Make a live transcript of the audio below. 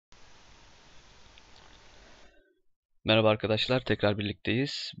Merhaba arkadaşlar, tekrar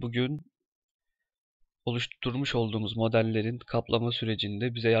birlikteyiz. Bugün oluşturmuş olduğumuz modellerin kaplama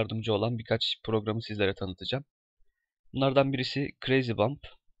sürecinde bize yardımcı olan birkaç programı sizlere tanıtacağım. Bunlardan birisi Crazy Bump.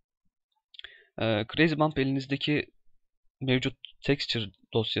 Crazy Bump elinizdeki mevcut texture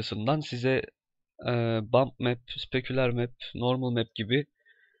dosyasından size Bump Map, Specular Map, Normal Map gibi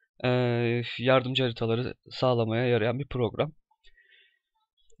yardımcı haritaları sağlamaya yarayan bir program.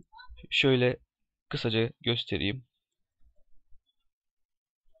 Şöyle kısaca göstereyim.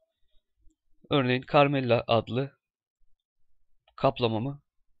 Örneğin Carmella adlı kaplamamı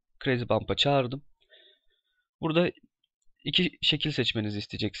Crazy Bump'a çağırdım. Burada iki şekil seçmenizi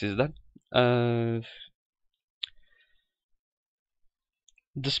isteyecek sizden.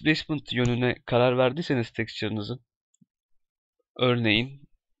 Displacement yönüne karar verdiyseniz texture'ınızın, örneğin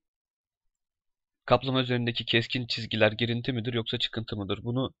kaplama üzerindeki keskin çizgiler girinti midir yoksa çıkıntı mıdır?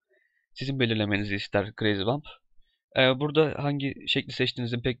 Bunu sizin belirlemenizi ister Crazy Bump. Burada hangi şekli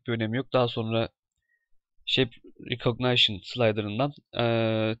seçtiğinizin pek bir önemi yok. Daha sonra Shape Recognition slider'ından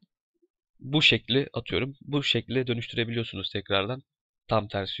bu şekli atıyorum. Bu şekle dönüştürebiliyorsunuz tekrardan. Tam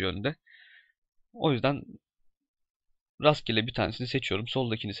tersi yönde. O yüzden rastgele bir tanesini seçiyorum.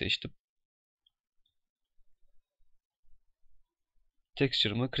 Soldakini seçtim.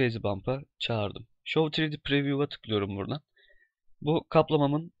 Texture'ımı Crazy Bump'a çağırdım. Show 3D Preview'a tıklıyorum buradan. Bu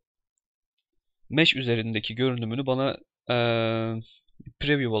kaplamamın mesh üzerindeki görünümünü bana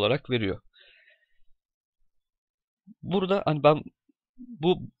preview olarak veriyor. Burada hani ben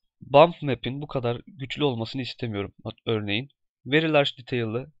bu bump map'in bu kadar güçlü olmasını istemiyorum. Örneğin Very Large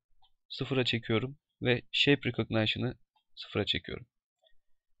Detail'ı sıfıra çekiyorum ve Shape Recognition'ı sıfıra çekiyorum.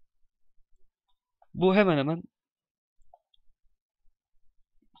 Bu hemen hemen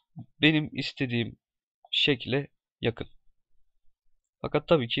benim istediğim şekle yakın. Fakat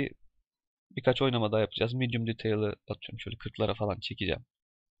tabii ki birkaç oynama daha yapacağız. Medium Detail'ı atıyorum şöyle 40'lara falan çekeceğim.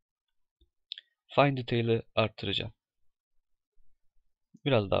 Fine Detail'ı arttıracağım.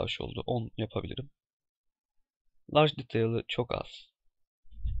 Biraz daha hoş oldu. 10 yapabilirim. Large Detail'ı çok az.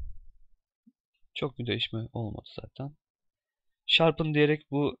 Çok bir değişme olmadı zaten. Sharpen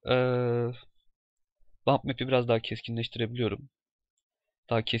diyerek bu bump map'i biraz daha keskinleştirebiliyorum.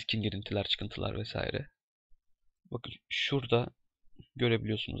 Daha keskin girintiler, çıkıntılar vesaire. Bakın şurada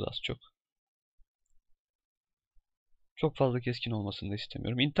görebiliyorsunuz az çok. Çok fazla keskin olmasını da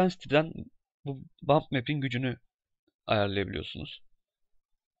istemiyorum. Intensity'den bu bump map'in gücünü ayarlayabiliyorsunuz.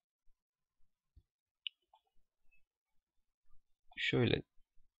 Şöyle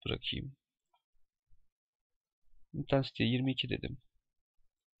bırakayım. Intensity'ye 22 dedim.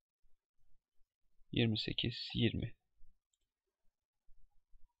 28, 20.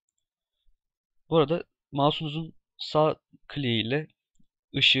 Bu arada mouse'unuzun sağ kliği ile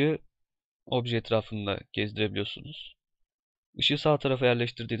ışığı obje etrafında gezdirebiliyorsunuz. Işığı sağ tarafa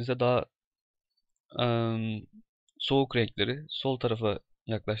yerleştirdiğinizde daha soğuk renkleri, sol tarafa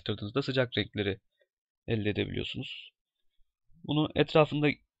yaklaştırdığınızda sıcak renkleri elde edebiliyorsunuz. Bunu etrafında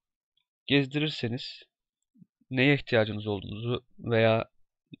gezdirirseniz neye ihtiyacınız olduğunuzu veya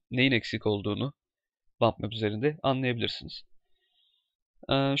neyin eksik olduğunu bump map üzerinde anlayabilirsiniz.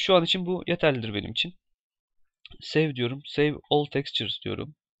 Şu an için bu yeterlidir benim için. Save diyorum. Save all textures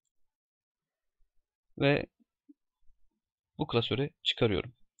diyorum. Ve bu klasöre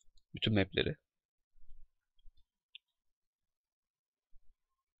çıkarıyorum bütün mapleri.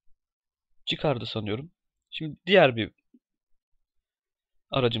 Çıkardı sanıyorum. Şimdi diğer bir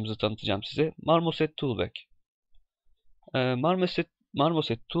aracımızı tanıtacağım size. Marmoset Toolbag.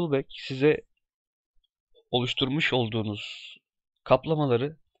 Marmoset Toolbag size oluşturmuş olduğunuz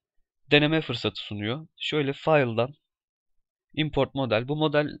kaplamaları deneme fırsatı sunuyor. Şöyle File'dan Import Model. Bu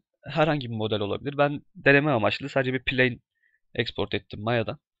model herhangi bir model olabilir. Ben deneme amaçlı sadece bir plane export ettim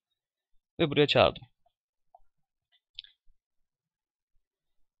Maya'dan. Ve buraya çağırdım.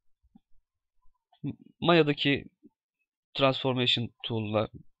 Maya'daki Transformation Tool'la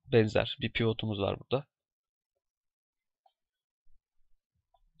benzer bir pivotumuz var burada.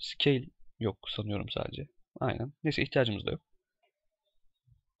 Scale yok sanıyorum sadece. Aynen. Neyse ihtiyacımız da yok.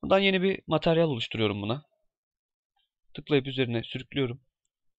 Buradan yeni bir materyal oluşturuyorum buna. Tıklayıp üzerine sürüklüyorum.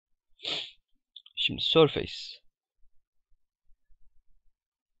 Şimdi Surface.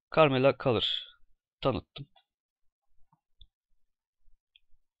 Carmella Color. Tanıttım.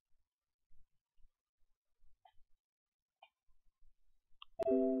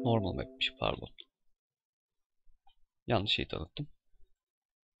 Normal map'miş pardon. Yanlış şeyi tanıttım.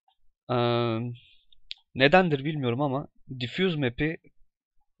 Nedendir bilmiyorum ama Diffuse map'i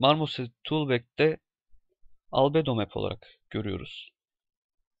Marmoset Toolbag'de Albedo map olarak görüyoruz.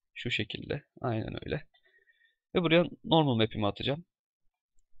 Şu şekilde. Aynen öyle. Ve buraya normal map'imi atacağım.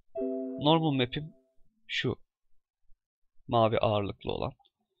 Normal map'im şu. Mavi ağırlıklı olan.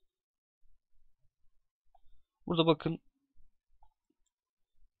 Burada bakın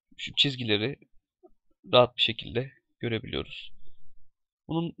şu çizgileri rahat bir şekilde görebiliyoruz.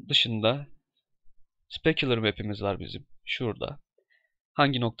 Bunun dışında specular map'imiz var bizim. Şurada.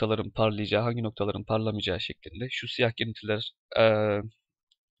 Hangi noktaların parlayacağı, hangi noktaların parlamayacağı şeklinde. Şu siyah girintiler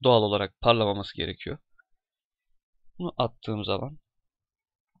doğal olarak parlamaması gerekiyor. Bunu attığım zaman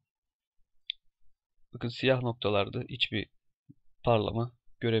bakın siyah noktalarda hiçbir parlama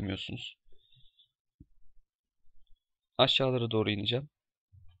göremiyorsunuz. Aşağılara doğru ineceğim.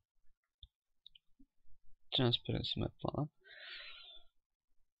 Transparency map falan.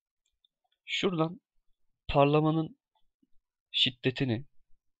 Şuradan parlamanın şiddetini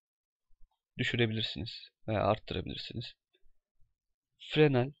düşürebilirsiniz veya arttırabilirsiniz.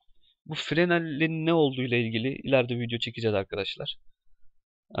 Fresnel. Bu Fresnel'in ne olduğu ile ilgili ileride video çekeceğiz arkadaşlar.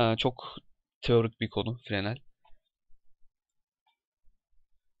 Çok teorik bir konu Fresnel.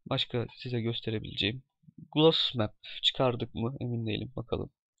 Başka size gösterebileceğim. Gloss Map çıkardık mı emin değilim,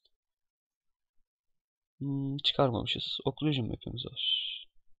 bakalım. Çıkarmamışız. Occlusion Map'imiz var.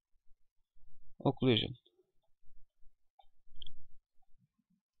 Occlusion.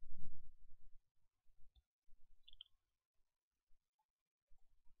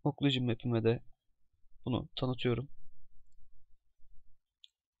 Occlusion Map'ime de bunu tanıtıyorum.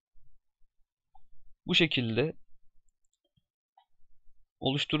 Bu şekilde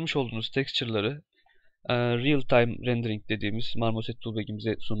oluşturmuş olduğunuz texture'ları real time rendering dediğimiz Marmoset Toolbag'in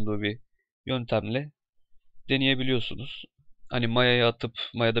bize sunduğu bir yöntemle deneyebiliyorsunuz. Hani Maya'ya atıp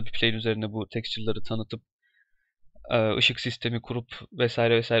Maya'da bir plane üzerine bu texture'ları tanıtıp ışık sistemi kurup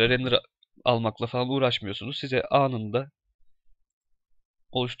vesaire vesaire render almakla falan uğraşmıyorsunuz. Size anında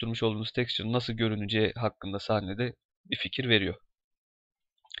oluşturmuş olduğunuz texture'ın nasıl görüneceği hakkında sahnede bir fikir veriyor.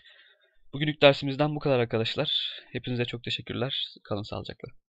 Bugünlük dersimizden bu kadar arkadaşlar. Hepinize çok teşekkürler. Kalın sağlıcakla.